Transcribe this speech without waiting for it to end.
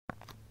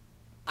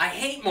I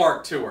hate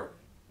Mark Tewart.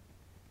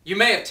 You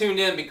may have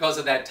tuned in because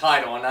of that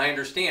title, and I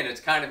understand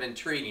it's kind of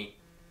intriguing.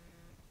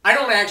 I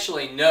don't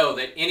actually know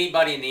that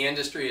anybody in the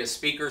industry as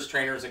speakers,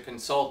 trainers, and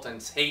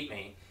consultants hate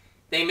me.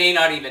 They may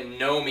not even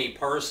know me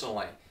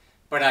personally,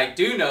 but I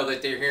do know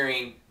that they're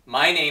hearing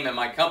my name and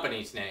my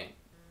company's name.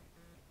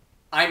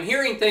 I'm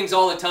hearing things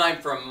all the time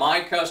from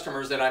my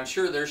customers that I'm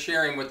sure they're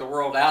sharing with the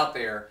world out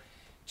there.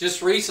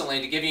 Just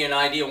recently, to give you an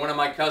idea, one of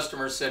my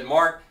customers said,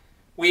 "Mark,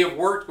 we have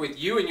worked with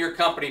you and your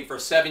company for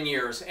 7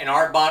 years, and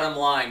our bottom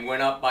line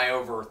went up by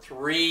over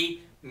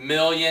 $3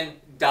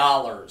 million.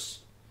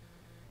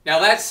 Now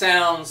that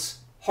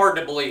sounds hard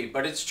to believe,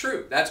 but it's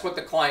true. That's what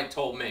the client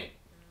told me.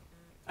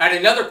 I had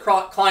another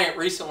client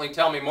recently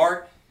tell me,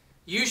 "Mark,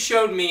 you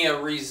showed me a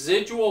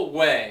residual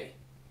way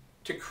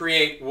to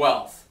create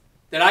wealth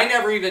that I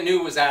never even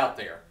knew was out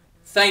there.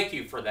 Thank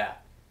you for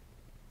that."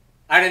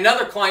 I had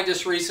another client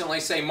just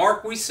recently say,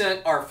 "Mark, we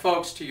sent our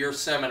folks to your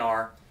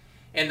seminar,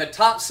 and the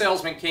top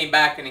salesman came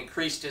back and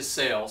increased his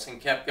sales and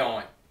kept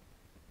going.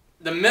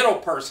 The middle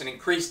person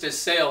increased his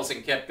sales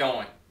and kept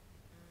going.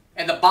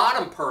 And the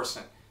bottom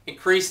person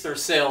increased their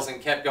sales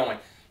and kept going.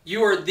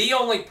 You are the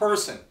only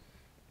person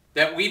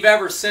that we've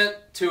ever sent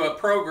to a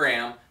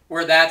program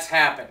where that's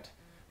happened.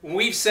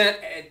 We've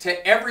sent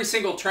to every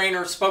single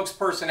trainer,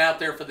 spokesperson out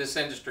there for this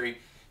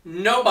industry.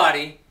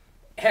 Nobody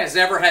has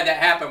ever had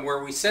that happen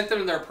where we sent them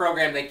to their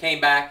program, they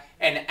came back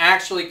and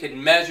actually could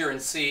measure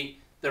and see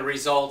the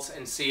results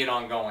and see it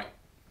ongoing."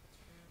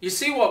 You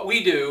see, what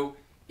we do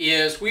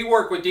is we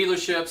work with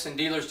dealerships and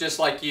dealers just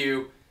like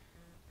you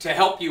to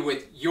help you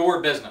with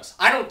your business.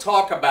 I don't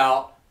talk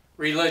about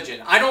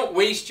religion. I don't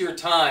waste your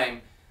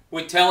time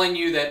with telling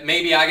you that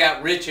maybe I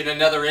got rich in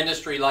another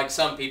industry like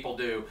some people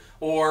do,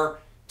 or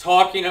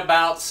talking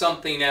about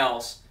something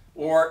else,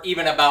 or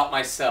even about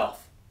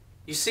myself.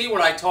 You see,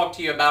 what I talk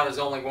to you about is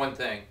only one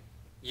thing: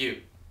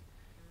 you.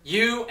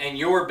 You and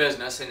your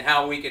business, and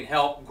how we can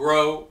help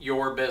grow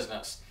your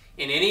business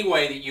in any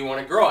way that you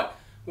want to grow it.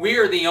 We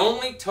are the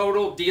only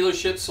total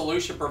dealership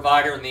solution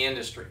provider in the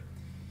industry.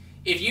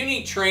 If you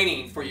need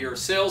training for your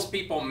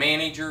salespeople,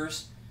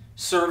 managers,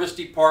 service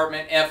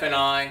department,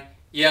 F&I,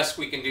 yes,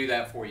 we can do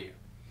that for you.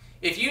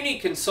 If you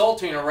need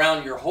consulting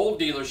around your whole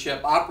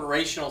dealership,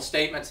 operational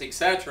statements,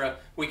 etc.,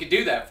 we could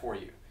do that for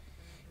you.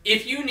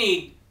 If you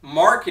need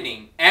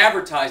marketing,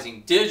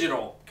 advertising,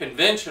 digital,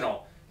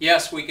 conventional,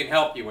 yes, we can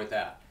help you with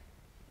that.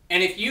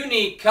 And if you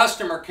need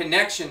customer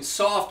connection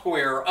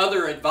software or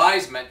other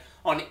advisement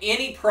on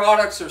any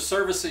products or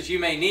services you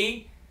may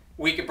need,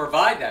 we can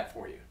provide that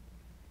for you.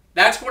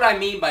 That's what I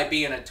mean by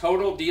being a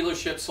total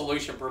dealership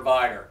solution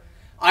provider.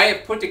 I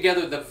have put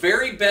together the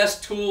very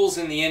best tools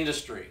in the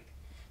industry,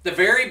 the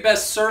very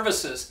best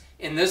services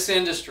in this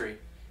industry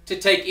to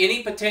take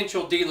any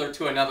potential dealer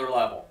to another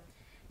level.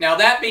 Now,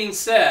 that being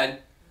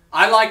said,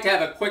 I like to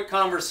have a quick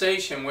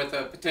conversation with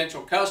a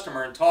potential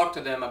customer and talk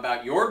to them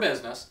about your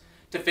business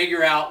to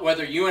figure out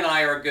whether you and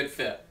I are a good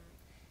fit.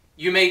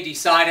 You may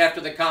decide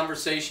after the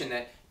conversation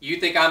that you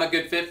think I'm a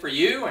good fit for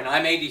you, and I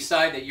may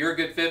decide that you're a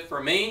good fit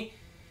for me.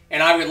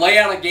 And I would lay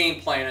out a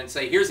game plan and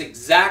say, here's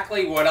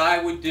exactly what I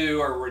would do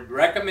or would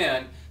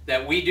recommend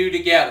that we do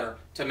together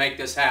to make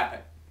this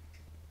happen.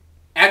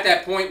 At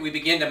that point, we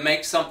begin to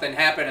make something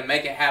happen and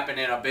make it happen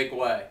in a big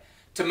way.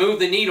 To move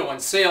the needle in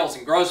sales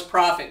and gross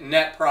profit and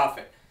net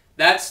profit.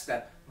 That's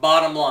the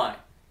bottom line.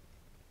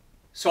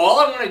 So all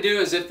I want to do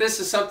is, if this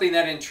is something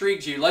that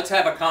intrigues you, let's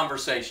have a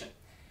conversation.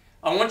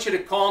 I want you to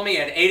call me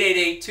at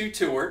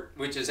 888-2TEWART,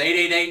 which is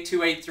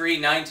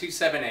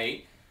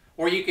 888-283-9278.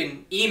 Or you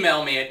can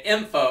email me at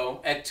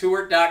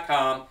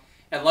info@tewart.com,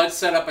 and let's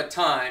set up a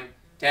time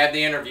to have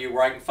the interview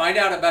where I can find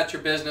out about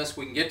your business,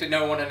 we can get to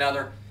know one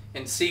another,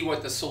 and see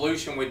what the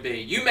solution would be.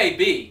 You may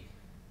be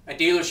a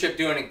dealership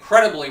doing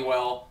incredibly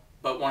well,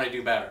 but want to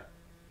do better.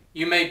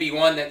 You may be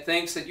one that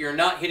thinks that you're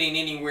not hitting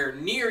anywhere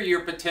near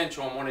your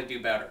potential and want to do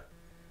better.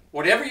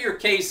 Whatever your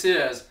case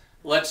is,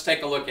 let's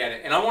take a look at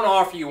it. And I want to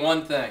offer you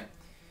one thing.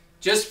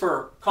 Just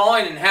for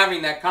calling and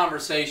having that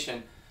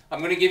conversation, I'm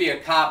going to give you a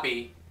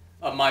copy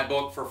of my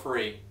book for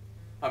free.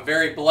 I'm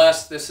very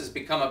blessed. This has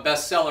become a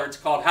bestseller. It's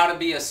called How to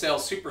Be a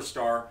Sales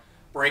Superstar,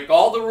 Break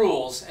All the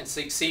Rules and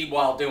Succeed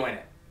While Doing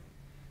It.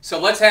 So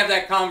let's have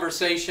that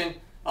conversation.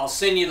 I'll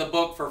send you the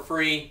book for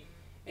free,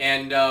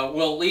 and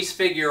we'll at least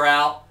figure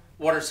out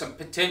what are some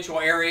potential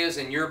areas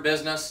in your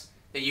business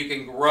that you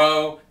can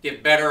grow,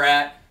 get better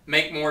at,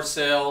 make more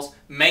sales,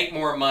 make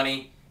more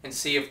money, and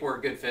see if we're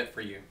a good fit for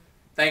you.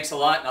 Thanks a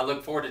lot, and I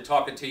look forward to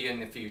talking to you in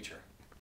the future.